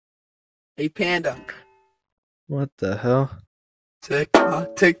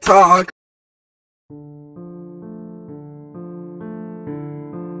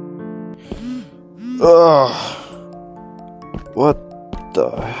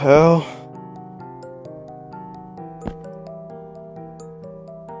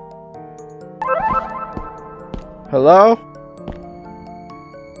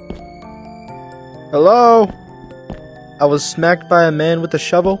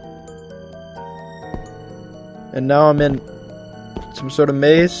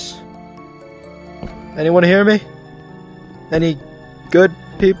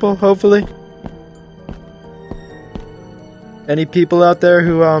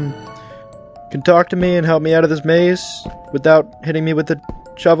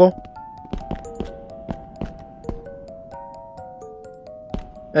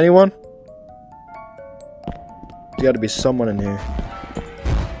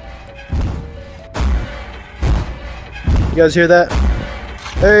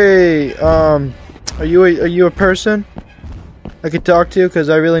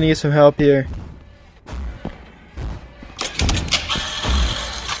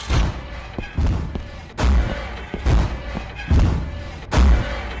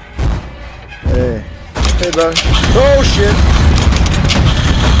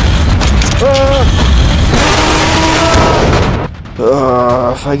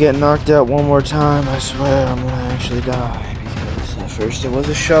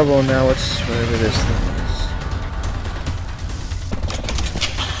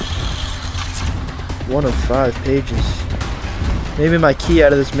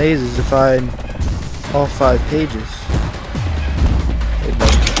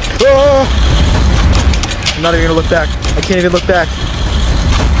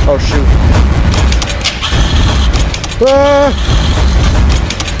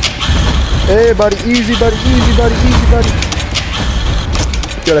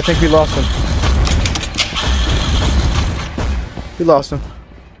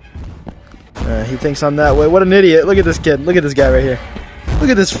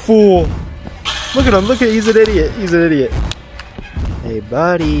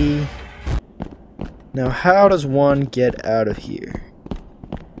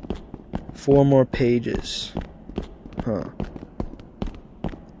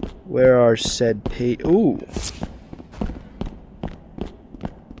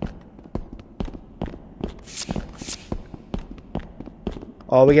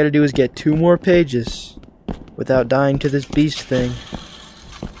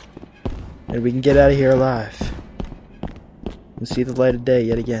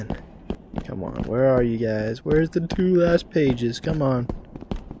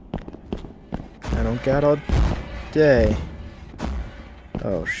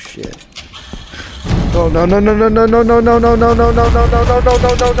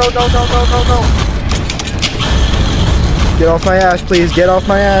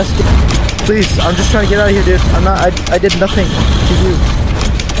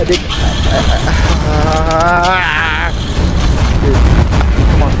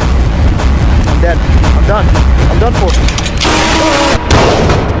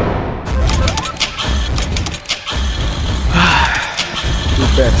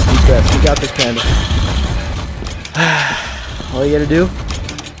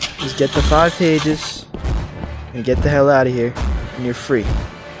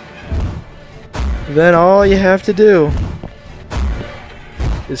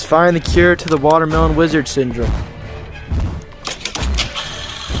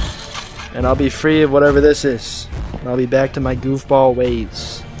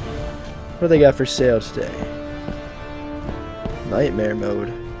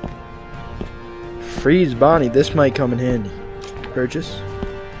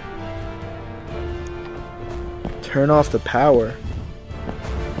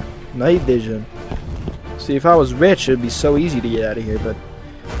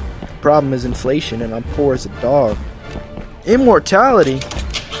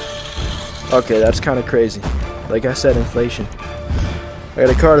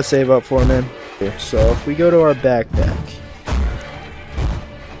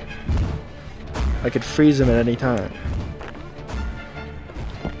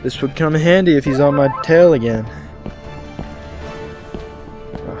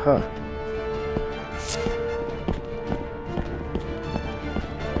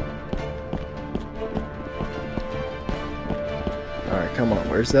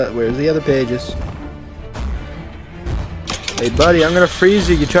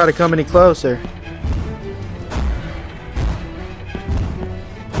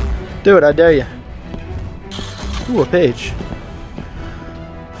Do it, I dare you. Ooh, a page.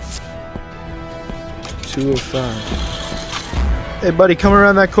 2 of 5. Hey, buddy, come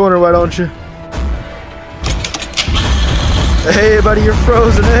around that corner, why don't you? Hey, buddy, you're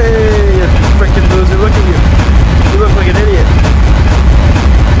frozen. Hey, you freaking loser. Look at you. You look like an idiot.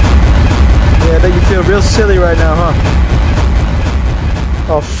 Yeah, I bet you feel real silly right now, huh?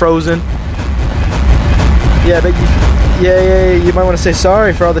 All frozen. Yeah, I bet you... Yeah, you might want to say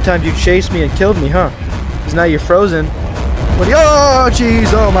sorry for all the times you chased me and killed me, huh? Because now you're frozen. What do you... Oh,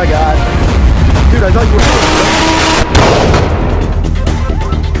 jeez. Oh, my God. Dude, I thought you were...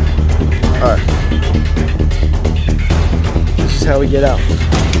 Alright. This is how we get out.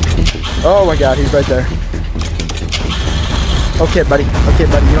 Oh, my God. He's right there. Okay, buddy. Okay,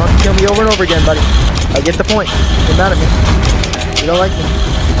 buddy. You don't have to kill me over and over again, buddy. I get the point. Get mad at me. You don't like me.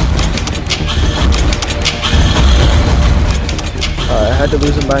 I had to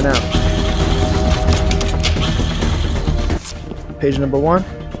lose him by now. Page number 1.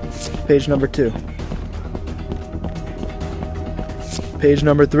 Page number 2. Page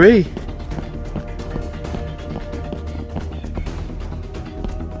number 3.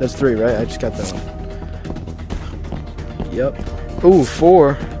 That's 3, right? I just got that one. Yep. Ooh,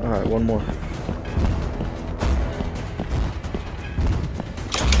 4. Alright, one more.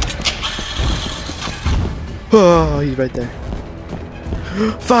 Oh, he's right there.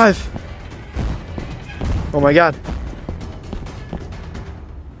 5! Oh my God.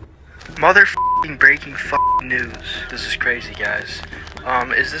 Motherfucking breaking fucking news. This is crazy, guys.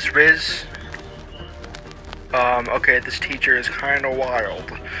 Is this Riz? Okay, this teacher is kinda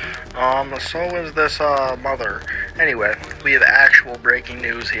wild. So is this, mother. Anyway, we have actual breaking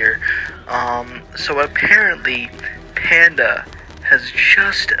news here. So apparently, Panda has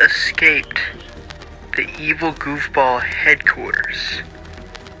just escaped the evil goofball headquarters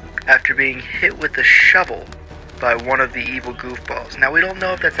after being hit with a shovel by one of the evil goofballs. Now, we don't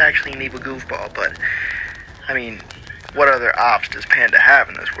know if that's actually an evil goofball, but, I mean, what other ops does Panda have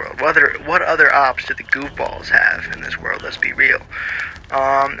in this world? What other ops do the goofballs have in this world? Let's be real.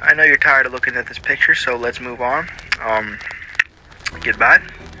 I know you're tired of looking at this picture, so let's move on. Goodbye.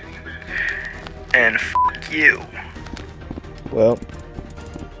 And f*** you. Well,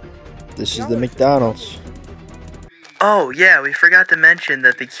 this is the McDonald's. Oh, yeah, we forgot to mention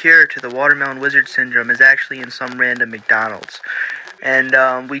that the cure to the Watermelon Wizard Syndrome is actually in some random McDonald's. And,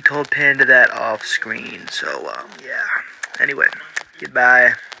 we told Panda that off screen, so, yeah. Anyway,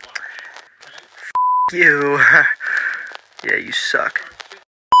 goodbye. F*** you. Yeah, you suck.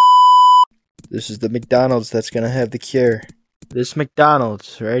 This is the McDonald's that's gonna have the cure. This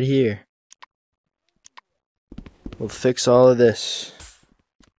McDonald's, right here, will fix all of this.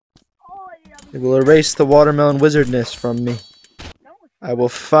 It will erase the watermelon wizardness from me. I will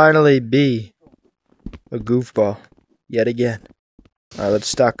finally be a goofball. Yet again. Alright, let's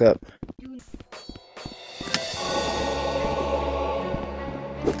stock up.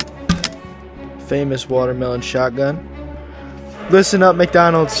 Famous watermelon shotgun. Listen up,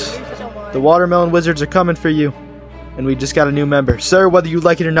 McDonald's. The watermelon wizards are coming for you. And we just got a new member. Sir, whether you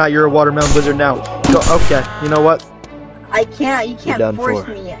like it or not, you're a watermelon wizard now. Go, okay, you know what? I can't. You can't force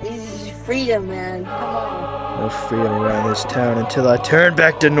for. me. This is freedom, man. Come on. No freedom around this town until I turn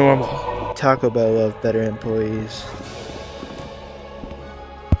back to normal. Taco Bell love better employees.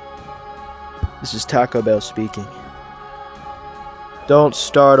 This is Taco Bell speaking. Don't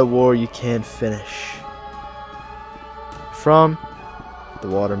start a war you can't finish. From the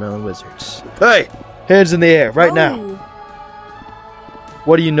Watermelon Wizards. Hey! Hands in the air, right now.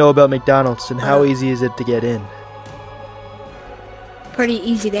 What do you know about McDonald's and how easy is it to get in? Pretty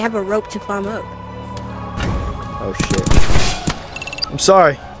easy. They have a rope to climb up. Oh shit. I'm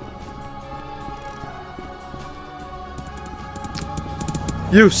sorry.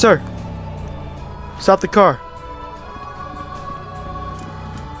 You, sir. Stop the car.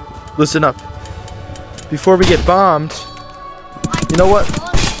 Listen up. Before we get bombed, you know what?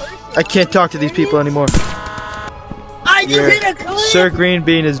 I can't talk to these people anymore. Sir Green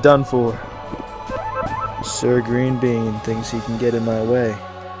Bean is done for. Sir Green Bean thinks he can get in my way.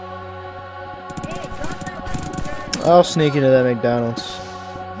 I'll sneak into that McDonald's.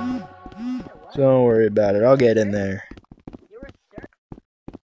 So don't worry about it. I'll get in there.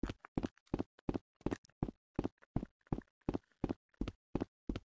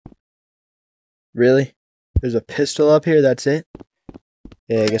 Really? There's a pistol up here? That's it?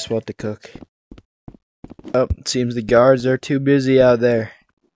 Yeah, I guess we'll have to cook. Oh, it seems the guards are too busy out there.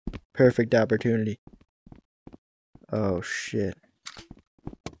 Perfect opportunity. Oh, shit.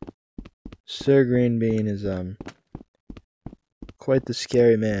 Sir Green Bean is, Quite the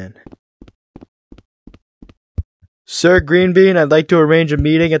scary man. Sir Greenbean, I'd like to arrange a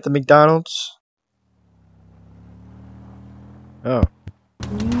meeting at the McDonald's. Oh.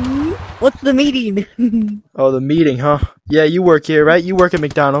 What's the meeting? Oh, the meeting, huh? Yeah, you work here, right? You work at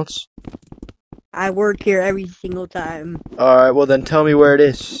McDonald's. I work here every single time. Alright, well then tell me where it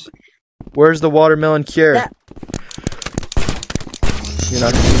is. Where's the watermelon cure? You're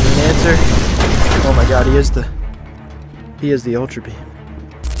not gonna give me an answer? Oh my god, he is the Ultra Beam.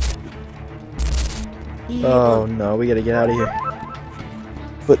 Oh no, we gotta get out of here.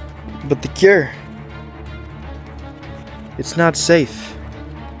 But the cure. It's not safe.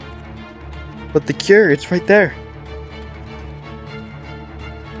 But the cure, it's right there.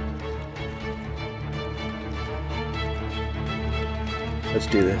 Let's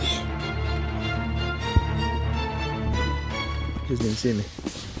do this. He doesn't even see me.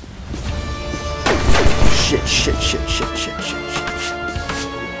 Shit.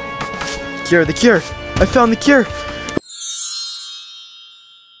 The cure! I found the cure!